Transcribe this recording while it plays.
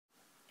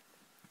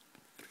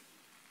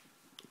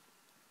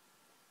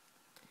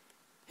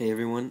Hey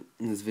everyone,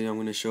 in this video I'm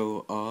going to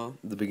show all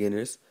the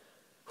beginners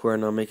who are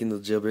now making the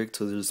jailbreak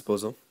to their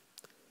disposal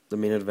the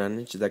main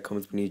advantage that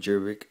comes when you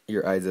jailbreak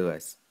your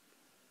iDevice.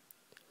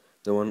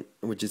 The one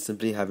which is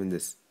simply having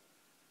the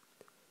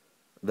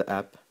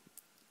app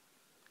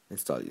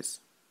install use.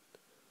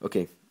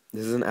 Okay,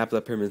 this is an app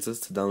that permits us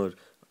to download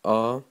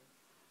all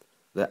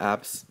the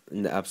apps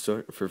in the App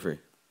Store for free.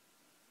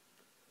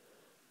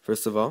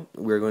 First of all,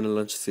 we're going to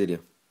launch Cydia.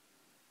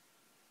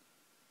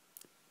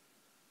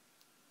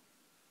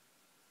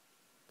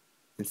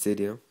 In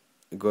Cydia,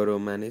 go to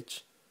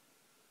Manage,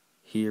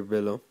 here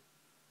below,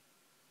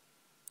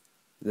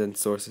 then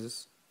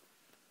Sources,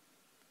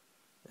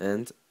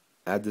 and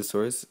add the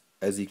source.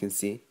 As you can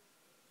see,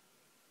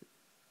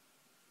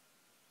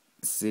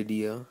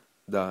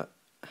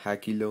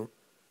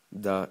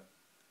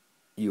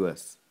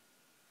 cydia.hakilo.us.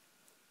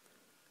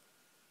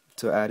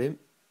 To add it,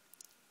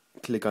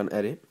 click on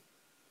Edit,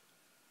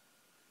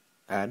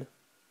 Add,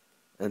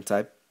 and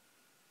type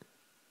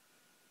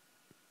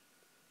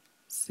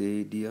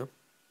cydia.hakilo.us.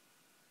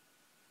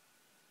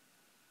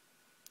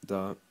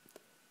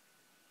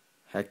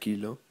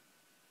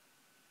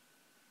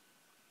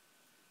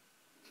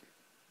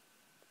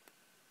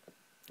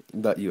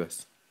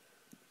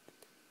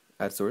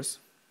 Add source.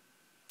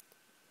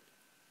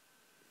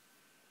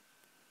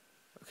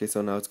 Okay,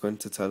 so now it's going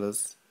to tell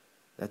us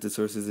that the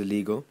source is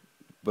illegal,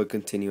 but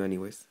continue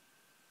anyways.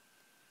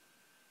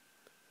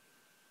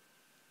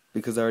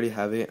 Because I already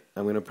have it,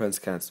 I'm going to press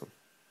cancel.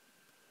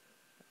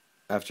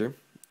 After,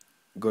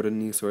 go to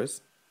new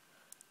source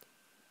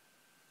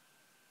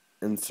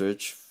and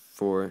search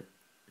for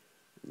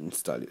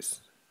install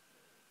use.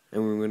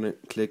 And we're going to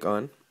click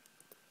on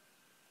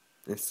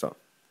install.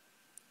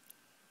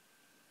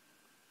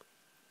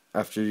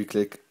 After you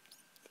click,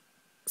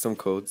 some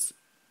codes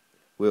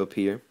will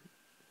appear,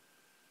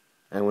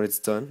 and when it's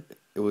done,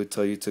 it will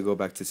tell you to go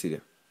back to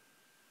Cydia.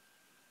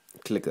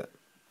 Click that.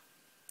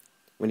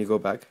 When you go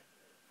back,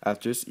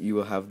 after you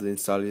will have the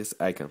install use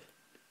icon.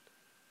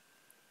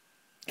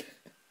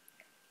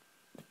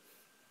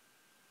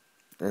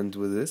 And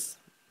with this,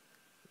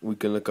 we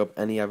can look up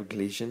any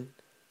application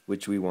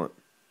which we want.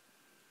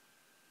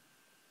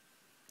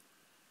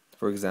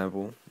 For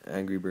example,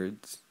 Angry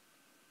Birds.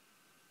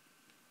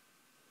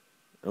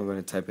 I'm going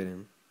to type it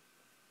in.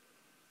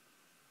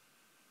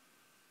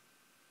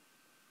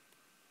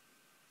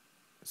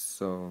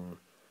 So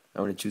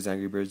I want to choose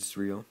Angry Birds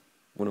Real,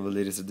 one of the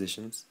latest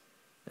editions,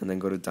 and then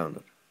go to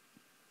download.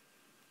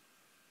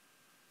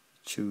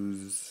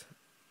 Choose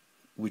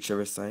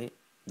whichever site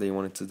that you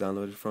wanted to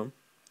download it from.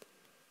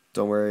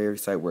 Don't worry, every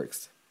site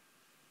works.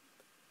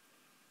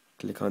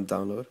 Click on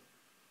download.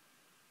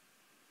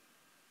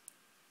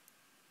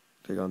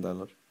 Click on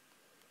download.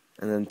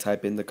 And then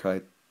type in the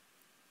correct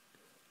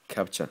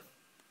CAPTCHA.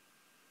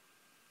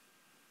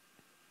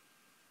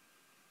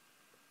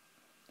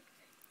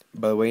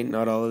 By the way,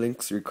 not all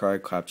links require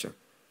CAPTCHA,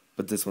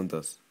 but this one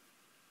does.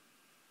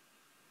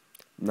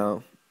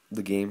 Now,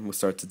 the game will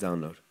start to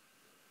download.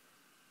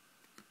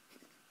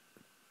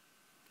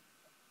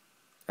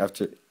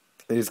 After it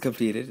is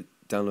completed,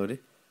 downloaded,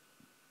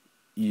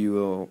 you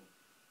will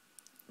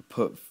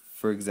put,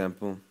 for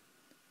example,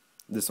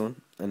 this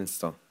one and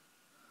install.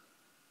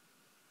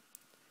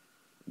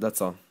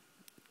 That's all.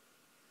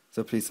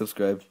 So please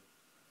subscribe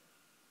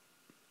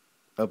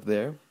up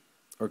there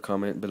or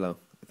comment below.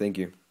 Thank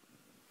you.